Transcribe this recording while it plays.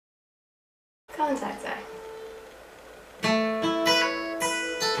contact eye.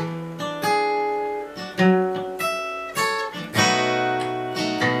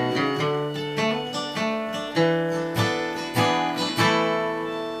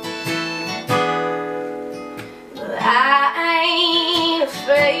 But I ain't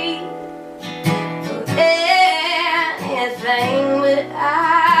afraid of anything, but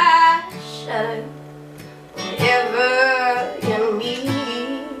I shudder whenever you need.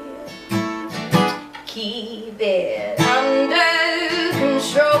 Keep it under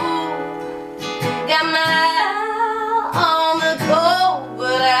control. Got my eye on the goal,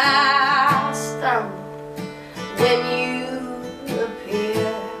 but I stumble when you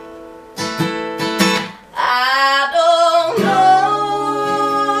appear. I don't know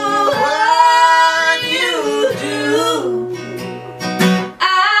what you do.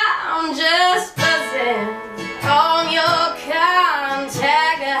 I'm just buzzing on your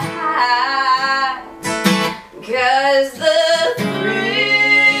contact high, 'cause the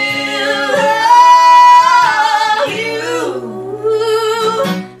thrill of you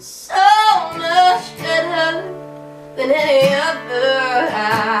so much better than any other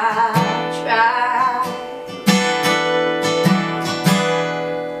I've tried.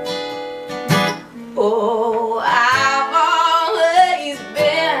 Oh, I've always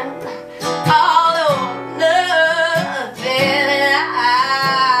been all or nothing, and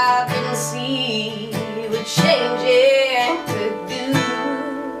I can see what changing could do.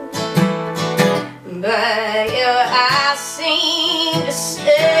 But your eyes seem to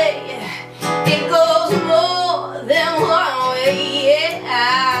say it goes more than one way.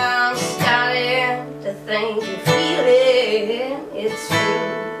 Yeah, I'm starting to think you're feeling it's true.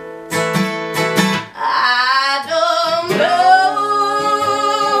 I don't know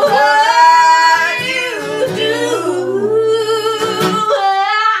what you do.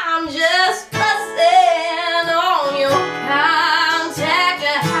 I'm just buzzing on your contact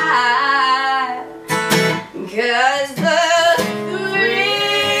high, 'cause the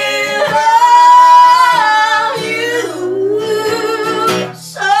thrill of you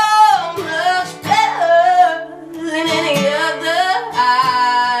so much better than any other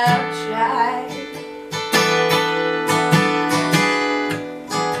I've tried.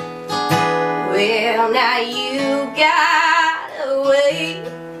 Well, now you got a way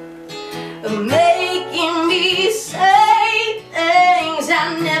of making me say things I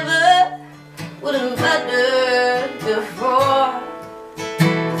never would have uttered before.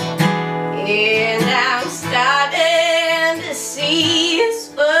 And I'm starting to see it's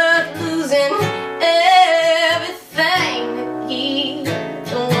worth losing everything to keep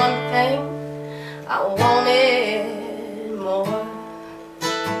the one thing I wanted more.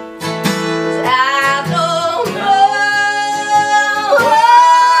 I don't know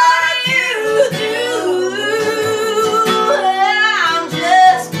what you do. I'm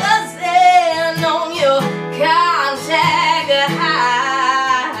just buzzing on your contact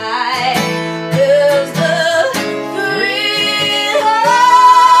high, 'cause the thrill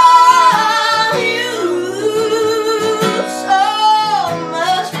of you so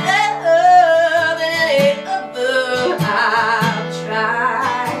much better than any other I've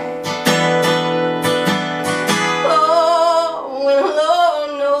tried. Oh, and Lord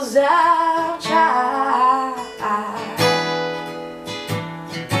knows I've tried.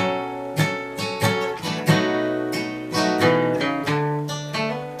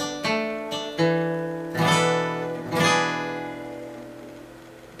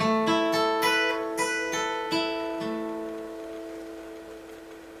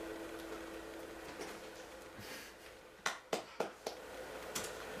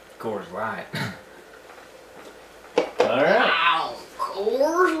 Coors Light. Alright. Wow,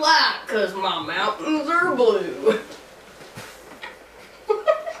 Coors Light, 'cause my mountains are blue.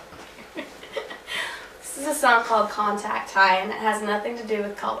 This is a song called Contact High, and it has nothing to do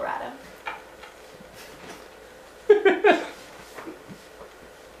with Colorado.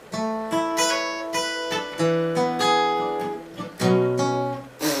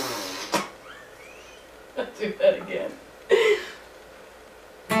 Let's do that again.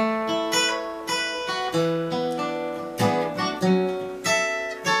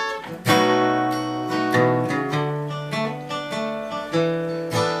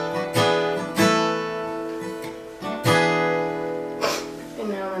 And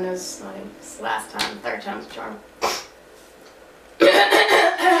now I know it's not even, it's the last time, third time's a charm.